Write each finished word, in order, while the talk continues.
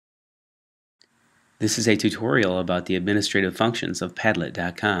This is a tutorial about the administrative functions of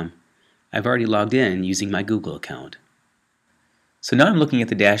padlet.com. I've already logged in using my Google account. So now I'm looking at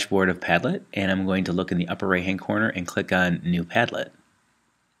the dashboard of Padlet, and I'm going to look in the upper right hand corner and click on New Padlet.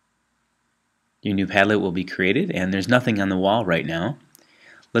 Your new Padlet will be created, and there's nothing on the wall right now.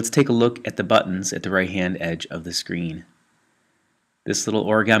 Let's take a look at the buttons at the right hand edge of the screen. This little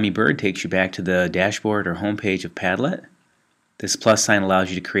origami bird takes you back to the dashboard or home page of Padlet. This plus sign allows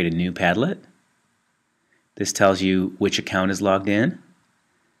you to create a new Padlet. This tells you which account is logged in.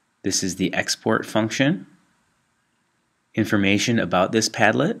 This is the export function. Information about this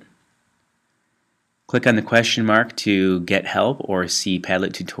Padlet. Click on the question mark to get help or see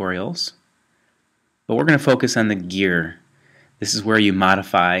Padlet tutorials. But we're going to focus on the gear. This is where you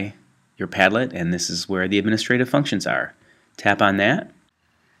modify your Padlet, and this is where the administrative functions are. Tap on that,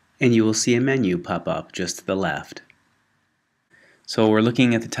 and you will see a menu pop up just to the left. So we're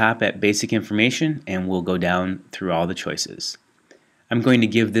looking at the top at basic information, and we'll go down through all the choices. I'm going to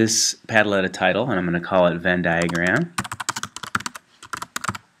give this Padlet a title, and I'm going to call it Venn diagram.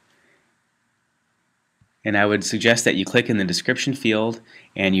 And I would suggest that you click in the description field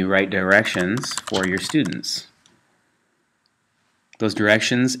and you write directions for your students. Those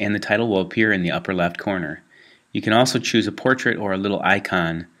directions and the title will appear in the upper left corner. You can also choose a portrait or a little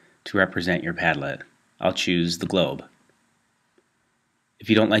icon to represent your Padlet. I'll choose the globe. If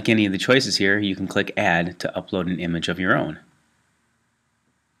you don't like any of the choices here, you can click Add to upload an image of your own.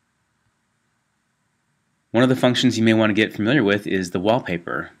 One of the functions you may want to get familiar with is the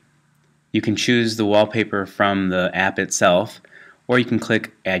wallpaper. You can choose the wallpaper from the app itself, or you can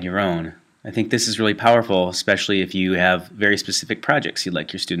click Add Your Own. I think this is really powerful, especially if you have very specific projects you'd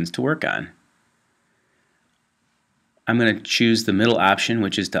like your students to work on. I'm going to choose the middle option,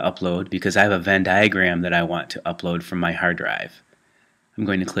 which is to upload, because I have a Venn diagram that I want to upload from my hard drive. I'm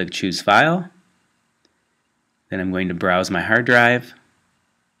going to click Choose File. Then I'm going to browse my hard drive,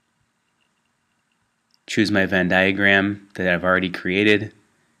 choose my Venn diagram that I've already created,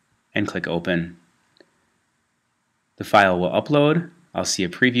 and click Open. The file will upload, I'll see a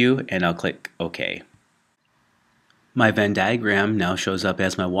preview, and I'll click OK. My Venn diagram now shows up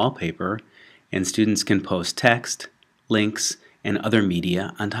as my wallpaper, and students can post text, links, and other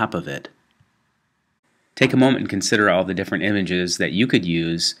media on top of it. Take a moment and consider all the different images that you could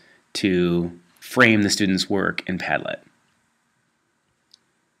use to frame the student's work in Padlet.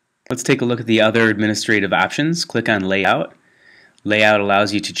 Let's take a look at the other administrative options. Click on Layout. Layout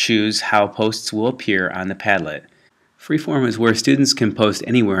allows you to choose how posts will appear on the Padlet. Freeform is where students can post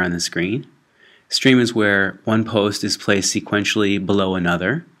anywhere on the screen. Stream is where one post is placed sequentially below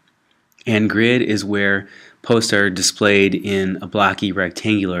another. And Grid is where posts are displayed in a blocky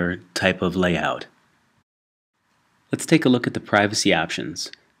rectangular type of layout. Let's take a look at the privacy options.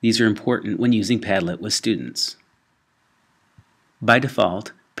 These are important when using Padlet with students. By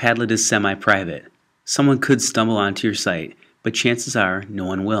default, Padlet is semi-private. Someone could stumble onto your site, but chances are no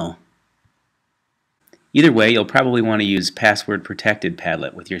one will. Either way, you'll probably want to use password-protected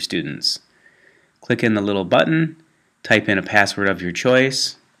Padlet with your students. Click in the little button, type in a password of your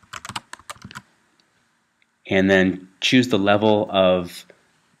choice, and then choose the level of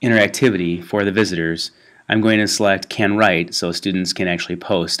interactivity for the visitors. I'm going to select Can Write so students can actually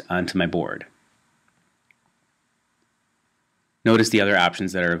post onto my board. Notice the other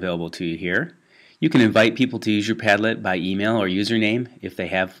options that are available to you here. You can invite people to use your Padlet by email or username if they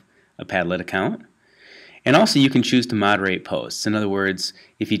have a Padlet account. And also you can choose to moderate posts. In other words,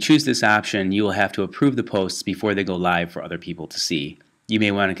 if you choose this option, you will have to approve the posts before they go live for other people to see. You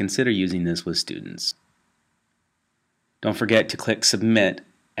may want to consider using this with students. Don't forget to click Submit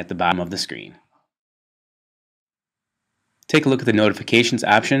at the bottom of the screen. Take a look at the notifications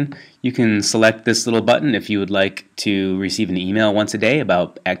option. You can select this little button if you would like to receive an email once a day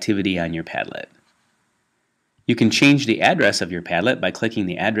about activity on your Padlet. You can change the address of your Padlet by clicking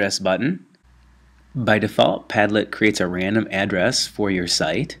the Address button. By default, Padlet creates a random address for your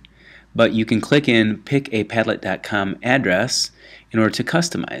site, but you can click in Pick a Padlet.com address in order to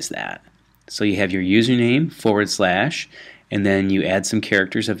customize that. So you have your username / and then you add some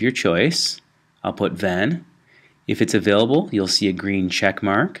characters of your choice. I'll put Venn. If it's available, you'll see a green check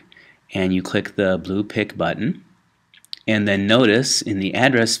mark, and you click the blue Pick button. And then notice in the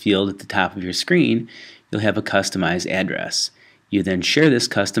address field at the top of your screen, you'll have a customized address. You then share this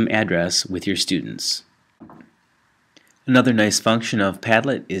custom address with your students. Another nice function of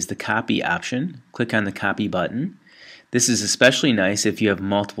Padlet is the Copy option. Click on the Copy button. This is especially nice if you have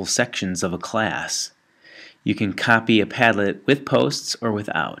multiple sections of a class. You can copy a Padlet with posts or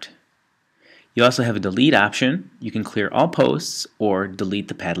without. You also have a delete option. You can clear all posts or delete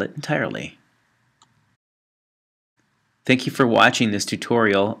the Padlet entirely. Thank you for watching this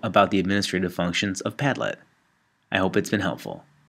tutorial about the administrative functions of Padlet. I hope it's been helpful.